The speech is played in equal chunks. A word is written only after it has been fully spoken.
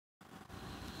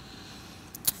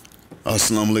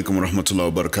Assalamu alaikum wa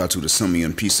rahmatullahi wa barakatuh to some of you,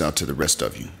 and peace out to the rest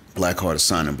of you. Blackheart is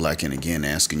signing Black in again,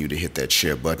 asking you to hit that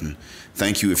share button.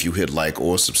 Thank you if you hit like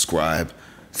or subscribe.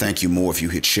 Thank you more if you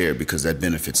hit share, because that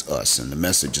benefits us, and the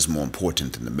message is more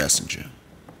important than the messenger.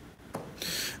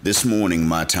 This morning,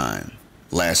 my time.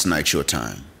 Last night, your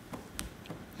time.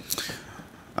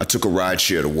 I took a ride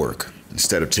share to work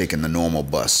instead of taking the normal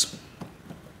bus.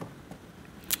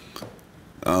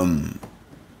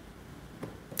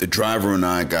 The driver and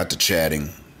I got to chatting.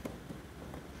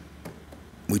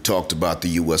 We talked about the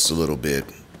U.S. a little bit.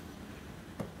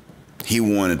 He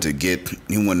wanted to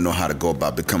know how to go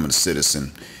about becoming a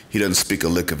citizen. He doesn't speak a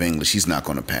lick of English. He's not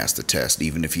going to pass the test,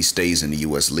 even if he stays in the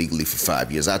U.S. legally for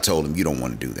 5 years. I told him, you don't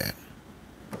want to do that.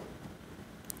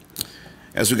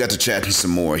 As we got to chatting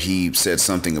some more, he said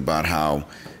something about how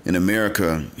in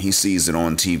America, he sees it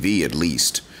on TV at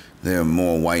least, there are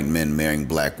more white men marrying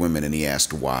black women, and he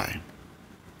asked why.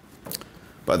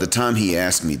 By the time he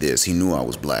asked me this, he knew I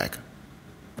was black.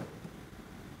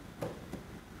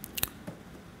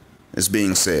 This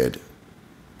being said,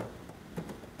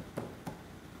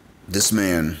 this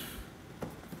man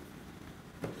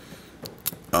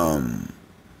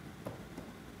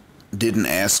didn't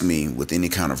ask me with any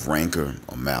kind of rancor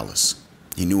or malice.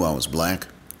 He knew I was black,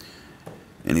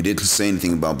 and he didn't say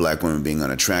anything about black women being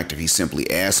unattractive. He simply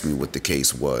asked me what the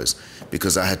case was,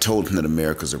 because I had told him that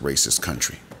America's a racist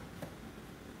country.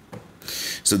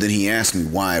 So then he asked me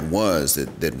why it was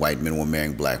that white men were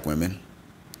marrying black women.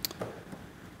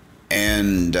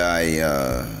 And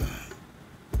I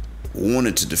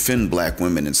wanted to defend black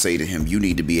women and say to him, you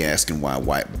need to be asking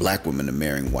why black women are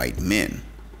marrying white men.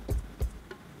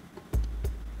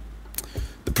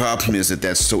 The problem is that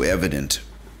that's so evident.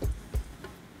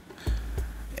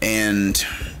 And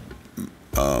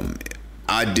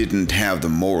I didn't have the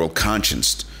moral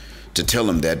conscience to tell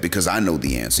him that, because I know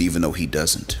the answer, even though he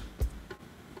doesn't.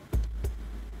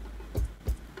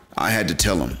 I had to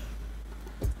tell him.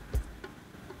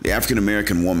 The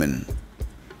African-American woman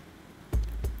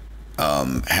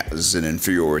has an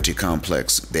inferiority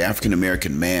complex. The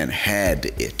African-American man had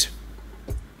it.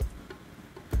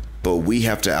 But we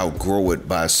have to outgrow it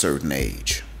by a certain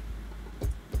age.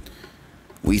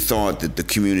 We thought that the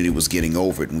community was getting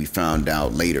over it, and we found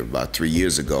out later, about 3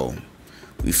 years ago,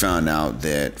 we found out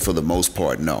that for the most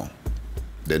part, no,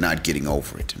 they're not getting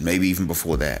over it. Maybe even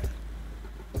before that.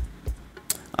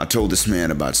 I told this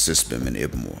man about Sisbim and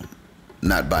Ibmore.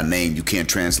 Not by name, you can't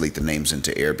translate the names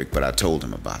into Arabic, but I told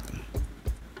him about them.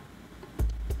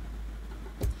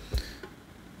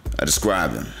 I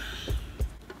described them.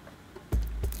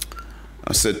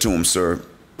 I said to him, sir,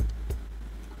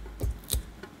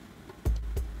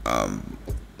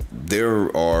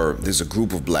 there's a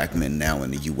group of black men now in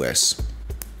the U.S.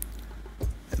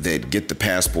 that get the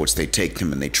passports, they take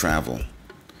them and they travel.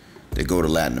 They go to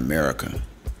Latin America.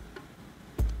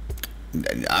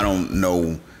 I don't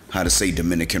know how to say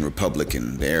Dominican Republic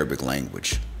in the Arabic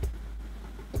language.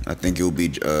 I think it will be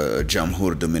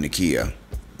Jamhur Dominicia,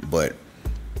 but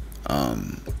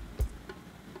the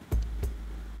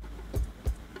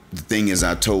thing is,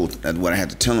 what I had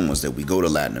to tell him was that we go to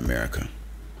Latin America,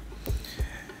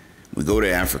 we go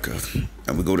to Africa,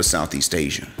 and we go to Southeast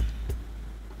Asia.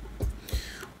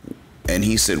 And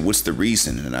he said, what's the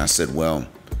reason? And I said, well,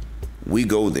 we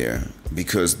go there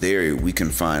because there we can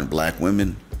find black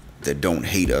women that don't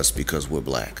hate us because we're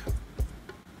black.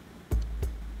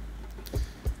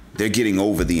 They're getting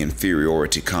over the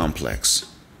inferiority complex.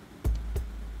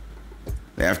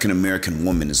 The African-American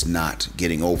woman is not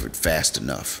getting over it fast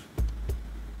enough.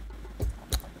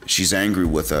 She's angry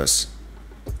with us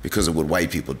because of what white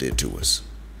people did to us.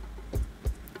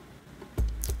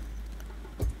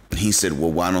 He said,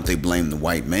 well, why don't they blame the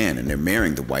white man? And they're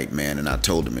marrying the white man. And I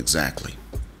told him exactly.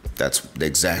 That's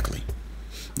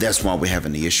why we're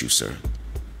having the issue, sir.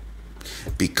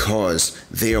 Because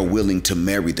they are willing to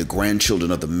marry the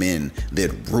grandchildren of the men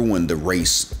that ruined the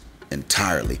race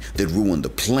entirely, that ruined the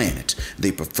planet.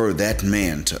 They prefer that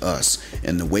man to us.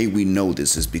 And the way we know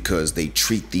this is because they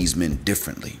treat these men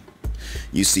differently.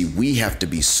 You see, we have to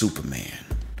be Superman.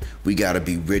 We got to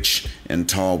be rich and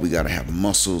tall. We got to have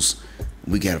muscles.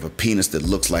 We got to have a penis that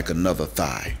looks like another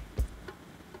thigh.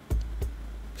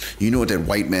 You know what that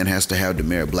white man has to have to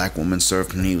marry a black woman, sir?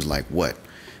 And he was like, what?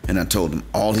 And I told him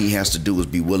all he has to do is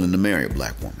be willing to marry a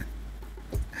black woman.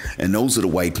 And those are the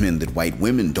white men that white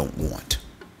women don't want.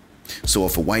 So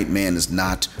if a white man is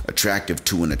not attractive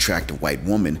to an attractive white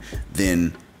woman,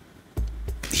 then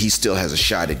he still has a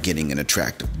shot at getting an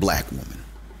attractive black woman.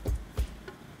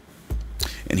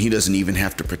 And he doesn't even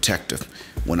have to protect her.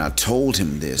 When I told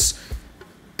him this,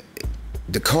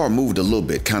 The car moved a little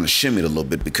bit, kind of shimmied a little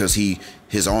bit because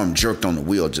his arm jerked on the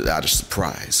wheel just out of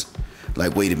surprise.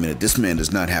 Like, wait a minute, this man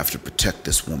does not have to protect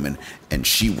this woman, and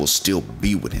she will still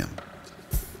be with him.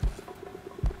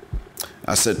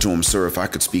 I said to him, sir, if I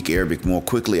could speak Arabic more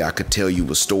quickly, I could tell you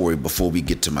a story before we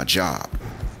get to my job.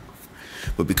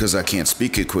 But because I can't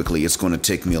speak it quickly, it's going to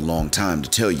take me a long time to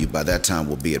tell you. By that time,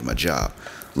 we'll be at my job.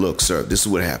 Look, sir, this is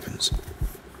what happens.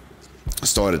 I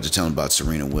started to tell him about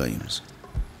Serena Williams.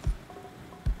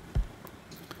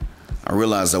 I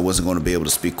realized I wasn't going to be able to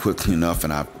speak quickly enough,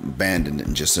 and I abandoned it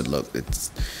and just said, look,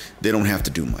 they don't have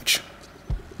to do much.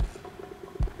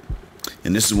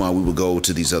 And this is why we will go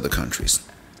to these other countries.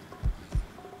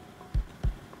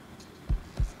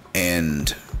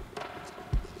 And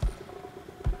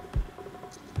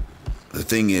the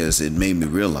thing is, it made me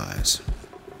realize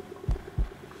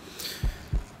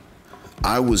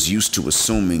I was used to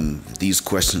assuming these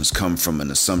questions come from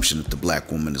an assumption that the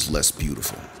black woman is less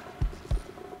beautiful.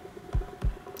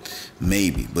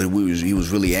 Maybe, but he was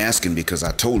really asking because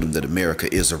I told him that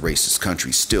America is a racist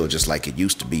country still, just like it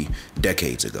used to be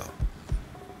decades ago.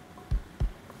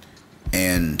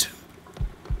 And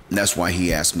that's why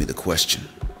he asked me the question.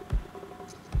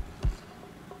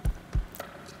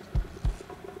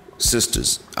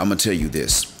 Sisters, I'm going to tell you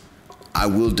this. I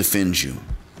will defend you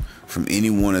from any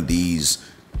one of these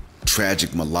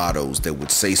tragic mulattoes that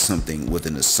would say something with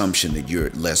an assumption that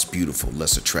you're less beautiful,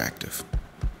 less attractive.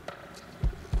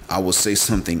 I will say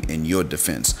something in your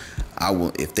defense.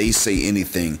 If they say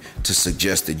anything to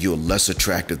suggest that you're less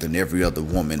attractive than every other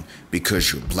woman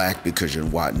because you're black, because your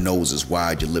nose is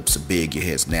wide, your lips are big, your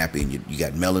hair's nappy, and you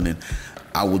got melanin,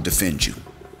 I will defend you.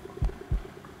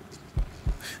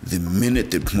 The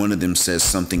minute that one of them says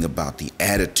something about the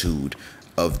attitude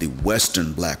of the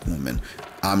Western black woman,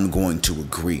 I'm going to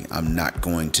agree. I'm not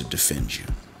going to defend you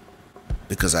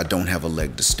because I don't have a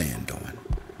leg to stand on.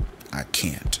 I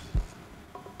can't.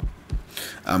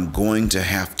 I'm going to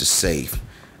have to say,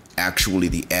 actually,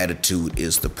 the attitude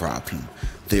is the problem.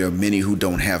 There are many who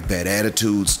don't have bad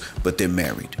attitudes, but they're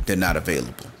married. They're not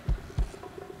available.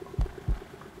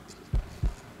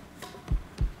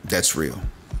 That's real.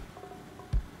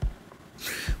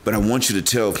 But I want to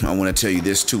tell you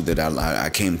this too, that I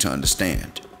came to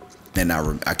understand. And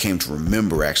I came to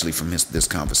remember actually from this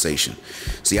conversation.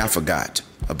 See, I forgot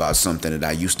about something that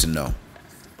I used to know.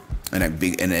 And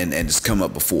it's come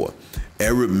up before.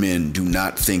 Arab men do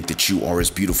not think that you are as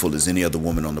beautiful as any other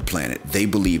woman on the planet. They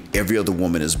believe every other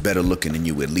woman is better looking than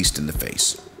you, at least in the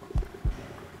face.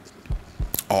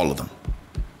 All of them.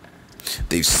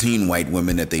 They've seen white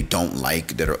women that they don't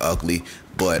like, that are ugly,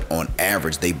 but on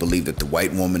average, they believe that the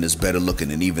white woman is better looking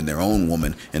than even their own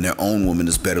woman, and their own woman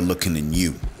is better looking than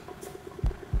you.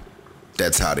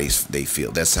 That's how they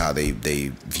feel. That's how they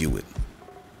view it.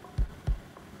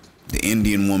 The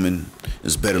Indian woman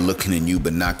is better looking than you,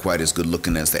 but not quite as good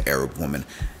looking as the Arab woman.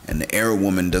 And the Arab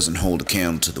woman doesn't hold a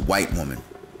candle to the white woman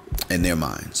in their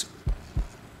minds.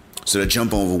 So they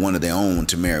jump over one of their own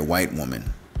to marry a white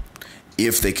woman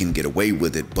if they can get away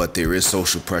with it, but there is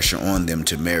social pressure on them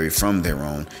to marry from their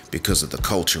own because of the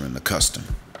culture and the custom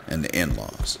and the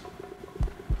in-laws.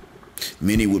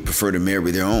 Many would prefer to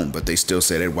marry their own, but they still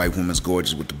say that white woman's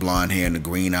gorgeous with the blonde hair and the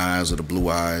green eyes or the blue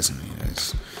eyes. And,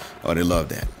 they love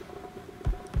that.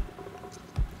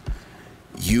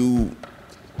 You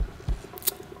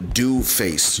do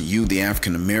face, the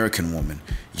African American woman,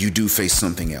 you do face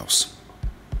something else.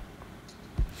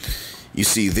 You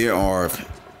see,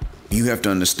 you have to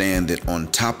understand that on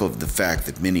top of the fact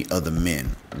that many other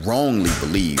men wrongly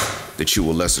believe that you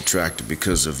are less attractive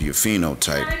because of your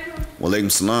phenotype,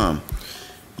 walaikum salam,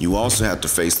 you also have to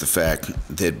face the fact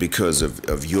that because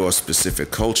of your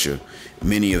specific culture,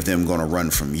 many of them are going to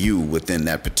run from you within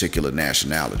that particular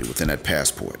nationality, within that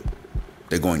passport.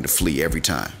 They're going to flee every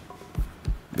time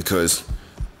because,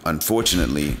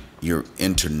 unfortunately, you're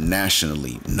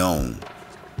internationally known.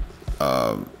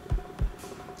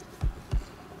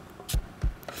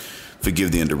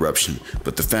 Forgive the interruption,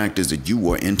 but the fact is that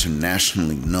you are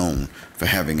internationally known for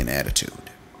having an attitude.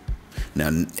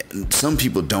 Now, some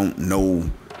people don't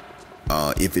know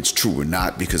if it's true or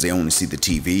not because they only see the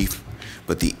TV,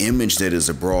 but the image that is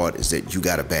abroad is that you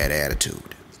got a bad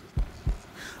attitude.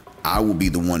 I will be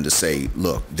the one to say,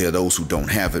 look, there are those who don't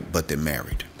have it, but they're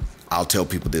married. I'll tell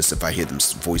people this if I hear them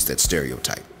voice that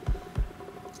stereotype.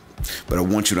 But I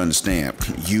want you to understand,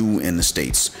 you in the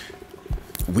States,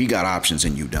 we got options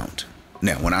and you don't.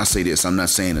 Now, when I say this, I'm not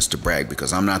saying this to brag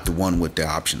because I'm not the one with the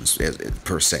options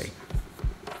per se.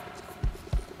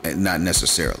 Not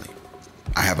necessarily.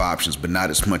 I have options, but not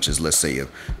as much as, let's say, a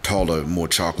taller, more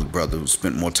chocolate brother who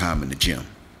spent more time in the gym.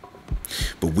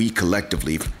 But we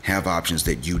collectively have options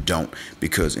that you don't,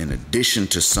 because in addition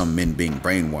to some men being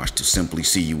brainwashed to simply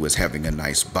see you as having a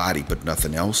nice body but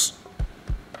nothing else,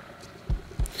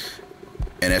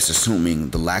 and that's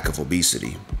assuming the lack of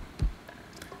obesity.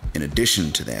 In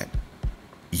addition to that,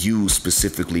 you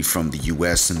specifically from the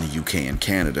US and the UK and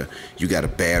Canada, you got a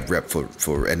bad rep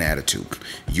for an attitude.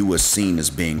 You are seen as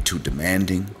being too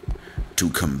demanding, too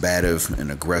combative and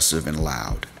aggressive and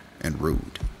loud and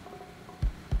rude.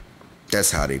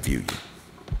 That's how they view you.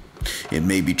 It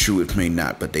may be true, it may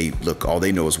not, but all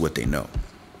they know is what they know.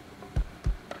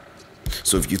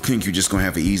 So if you think you're just gonna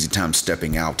have an easy time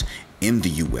stepping out in the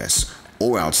US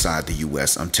or outside the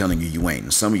US, I'm telling you, you ain't.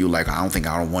 And some of you like, I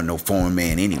don't want no foreign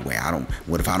man anyway.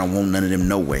 What if I don't want none of them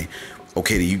no way?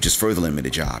 Okay, then you just further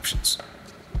limited your options.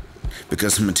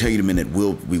 Because I'm gonna tell you the men that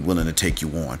will be willing to take you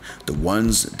on. The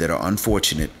ones that are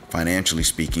unfortunate, financially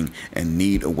speaking, and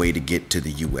need a way to get to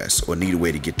the US or need a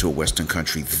way to get to a Western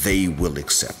country, they will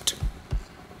accept.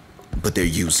 But they're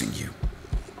using you.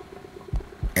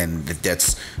 And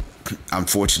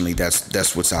unfortunately,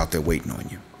 that's what's out there waiting on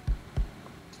you.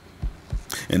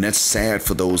 And that's sad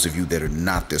for those of you that are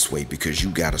not this way, because you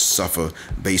got to suffer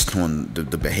based on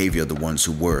the behavior of the ones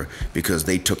who were, because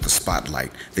they took the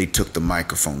spotlight, they took the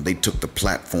microphone, they took the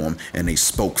platform, and they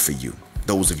spoke for you.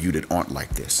 Those of you that aren't like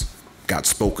this got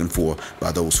spoken for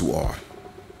by those who are.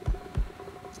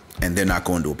 And they're not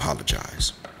going to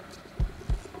apologize.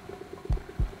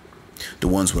 The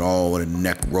ones with all the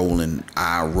neck rolling,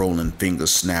 eye rolling, finger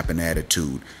snapping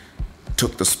attitude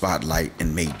took the spotlight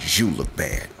and made you look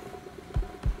bad.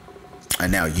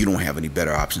 And now you don't have any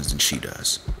better options than she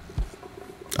does,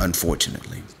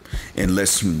 unfortunately.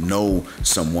 Unless you know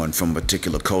someone from a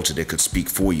particular culture that could speak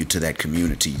for you to that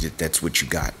community, that's what you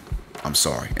got. I'm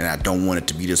sorry. And I don't want it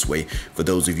to be this way for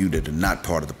those of you that are not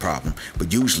part of the problem.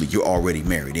 But usually you're already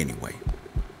married anyway.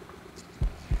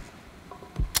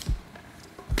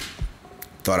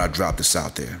 Thought I'd drop this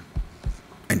out there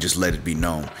and just let it be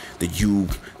known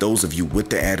that those of you with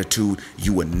the attitude,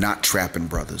 you are not trapping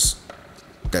brothers.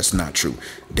 That's not true.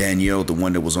 Danielle, the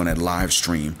one that was on that live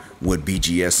stream with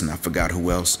BGS and I forgot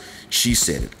who else, she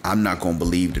said it. I'm not going to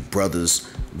believe that brothers,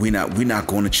 we're not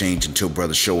going to change until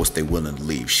brothers show us they're willing to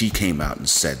leave. She came out and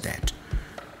said that.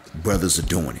 Brothers are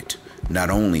doing it. Not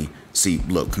only,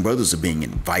 look, brothers are being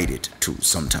invited to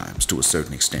sometimes to a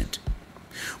certain extent.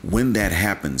 When that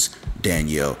happens,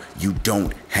 Danielle, you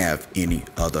don't have any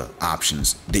other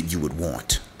options that you would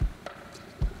want.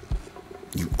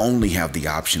 You only have the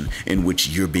option in which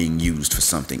you're being used for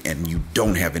something, and you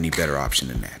don't have any better option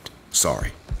than that.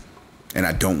 Sorry. And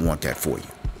I don't want that for you.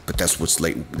 But that's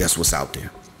what's out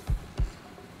there.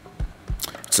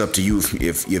 It's up to you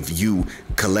if you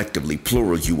collectively,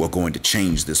 plural, you are going to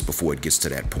change this before it gets to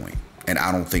that point. And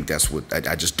I don't think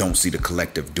I just don't see the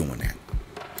collective doing that.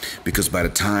 Because by the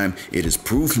time it is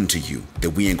proven to you that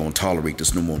we ain't going to tolerate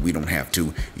this no more, we don't have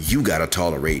to, you got to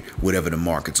tolerate whatever the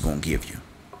market's going to give you.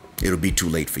 It'll be too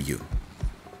late for you.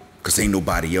 Because ain't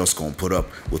nobody else going to put up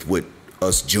with what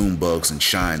us Junebugs and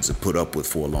Shines have put up with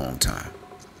for a long time.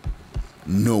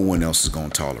 No one else is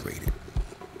going to tolerate it.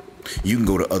 You can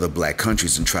go to other black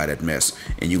countries and try that mess,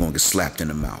 and you're going to get slapped in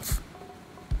the mouth.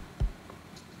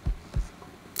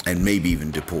 And maybe even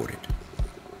deported.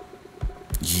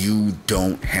 You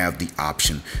don't have the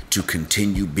option to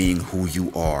continue being who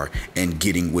you are and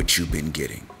getting what you've been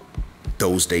getting.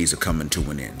 Those days are coming to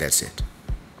an end. That's it.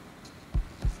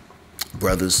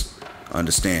 Brothers,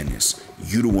 understand this.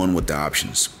 You the one with the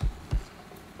options.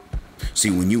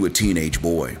 See, when you a teenage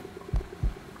boy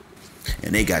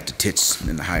and they got the tits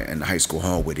in the high school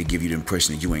hallway, they give you the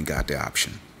impression that you ain't got the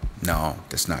option. No,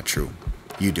 that's not true.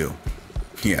 You do.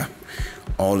 Yeah.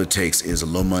 All it takes is a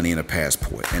little money and a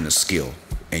passport and a skill,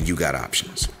 and you got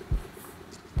options.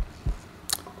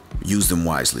 Use them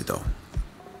wisely, though.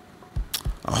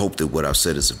 I hope that what I've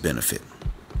said is of benefit.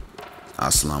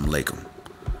 Assalamu alaikum.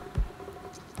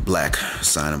 Black,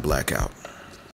 signing black out.